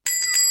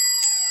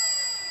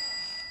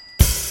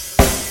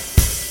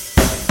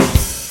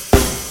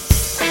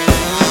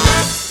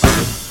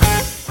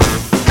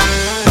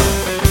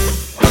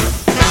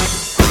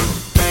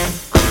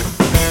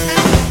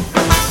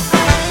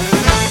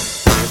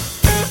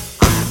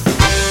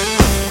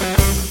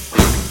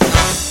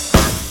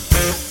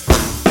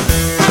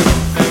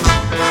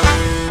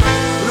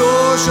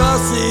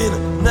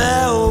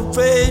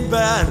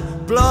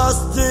utcán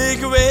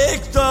plastik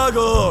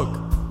végtagok,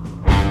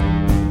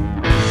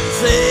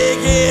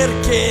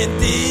 cégérként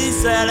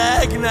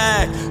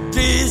díszelegnek,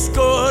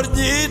 10-kor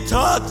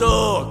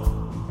nyithatok.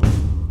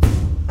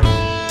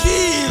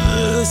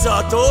 Kívül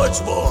szatocs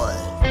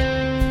volt,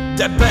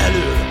 de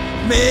belül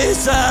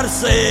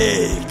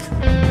mészárszék.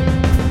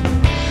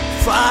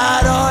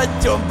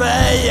 Fáradjon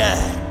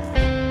beljebb,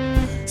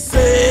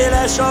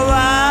 széles a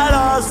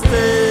választék.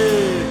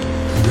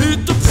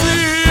 Itt a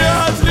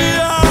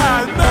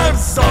pszichiátrián nem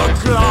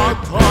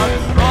szakladhat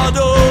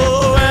adó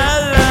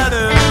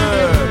ellenőr,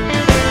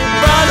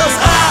 bár az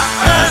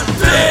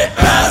ANT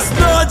ez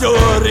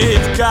nagyon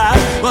ritkán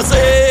az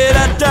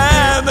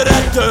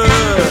életemre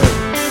tör.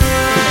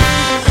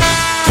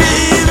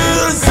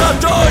 Kívül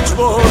szatocs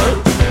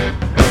volt,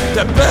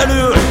 de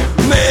belül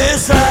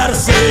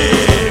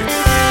mészárszék.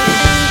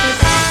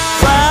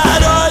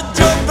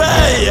 Fáradjon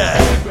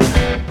beljebb,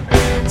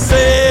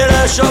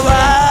 széles a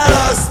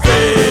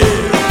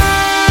választék.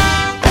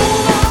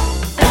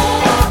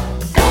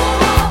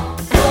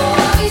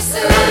 Hova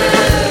visző?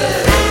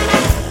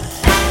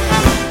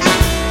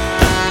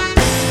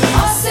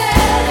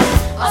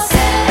 A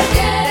szer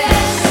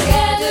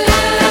kereskedő.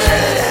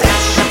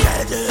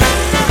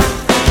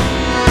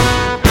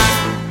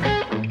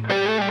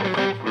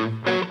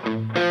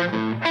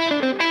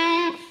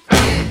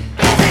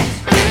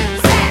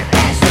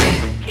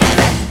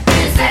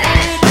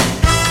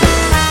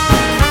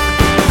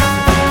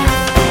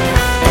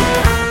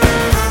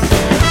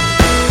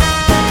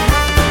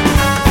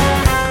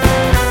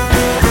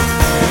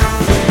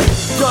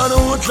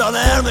 Tanultlan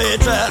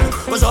elmétlen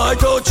az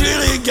ajtó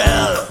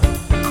csilingel,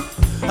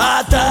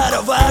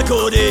 hátára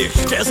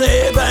vágódik,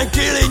 kezében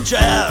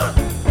kilincsel.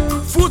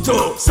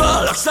 Futó,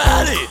 szallag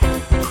szállít,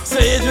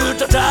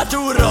 szédült a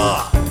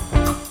tátúrra.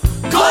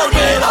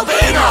 Kornél a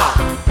béna,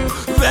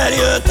 veri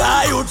őt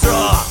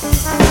tájútra.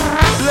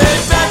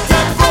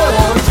 Léptettek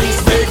bolond,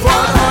 hisz még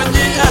van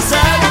annyi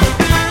eszed,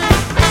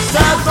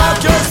 számba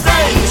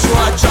közte is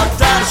vagy csak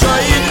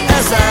társaid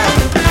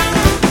eszed.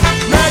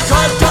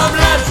 Meghagytam,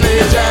 lett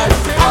légyed,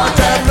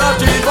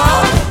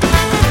 alternatíva.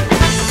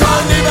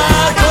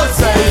 Kannibálkodsz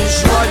te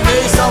is, vagy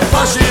mész a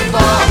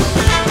fasitba.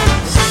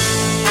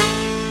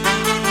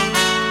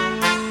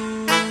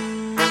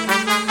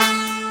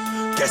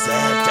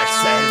 Kezeltek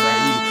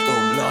szervei,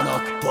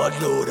 omlanak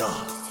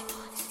padlóra.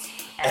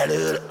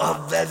 Elől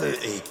a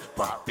vevői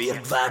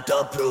papírt várt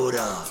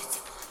apróra.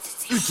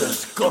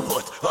 Ütött,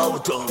 kopott,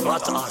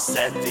 automata, a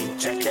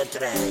szendvicseket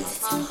rej.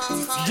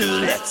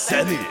 Düllett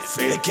szemű,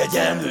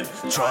 félkegyelmű,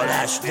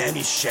 csalás nem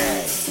is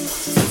sejt.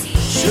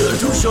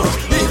 Sült húsok,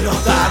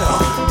 illatán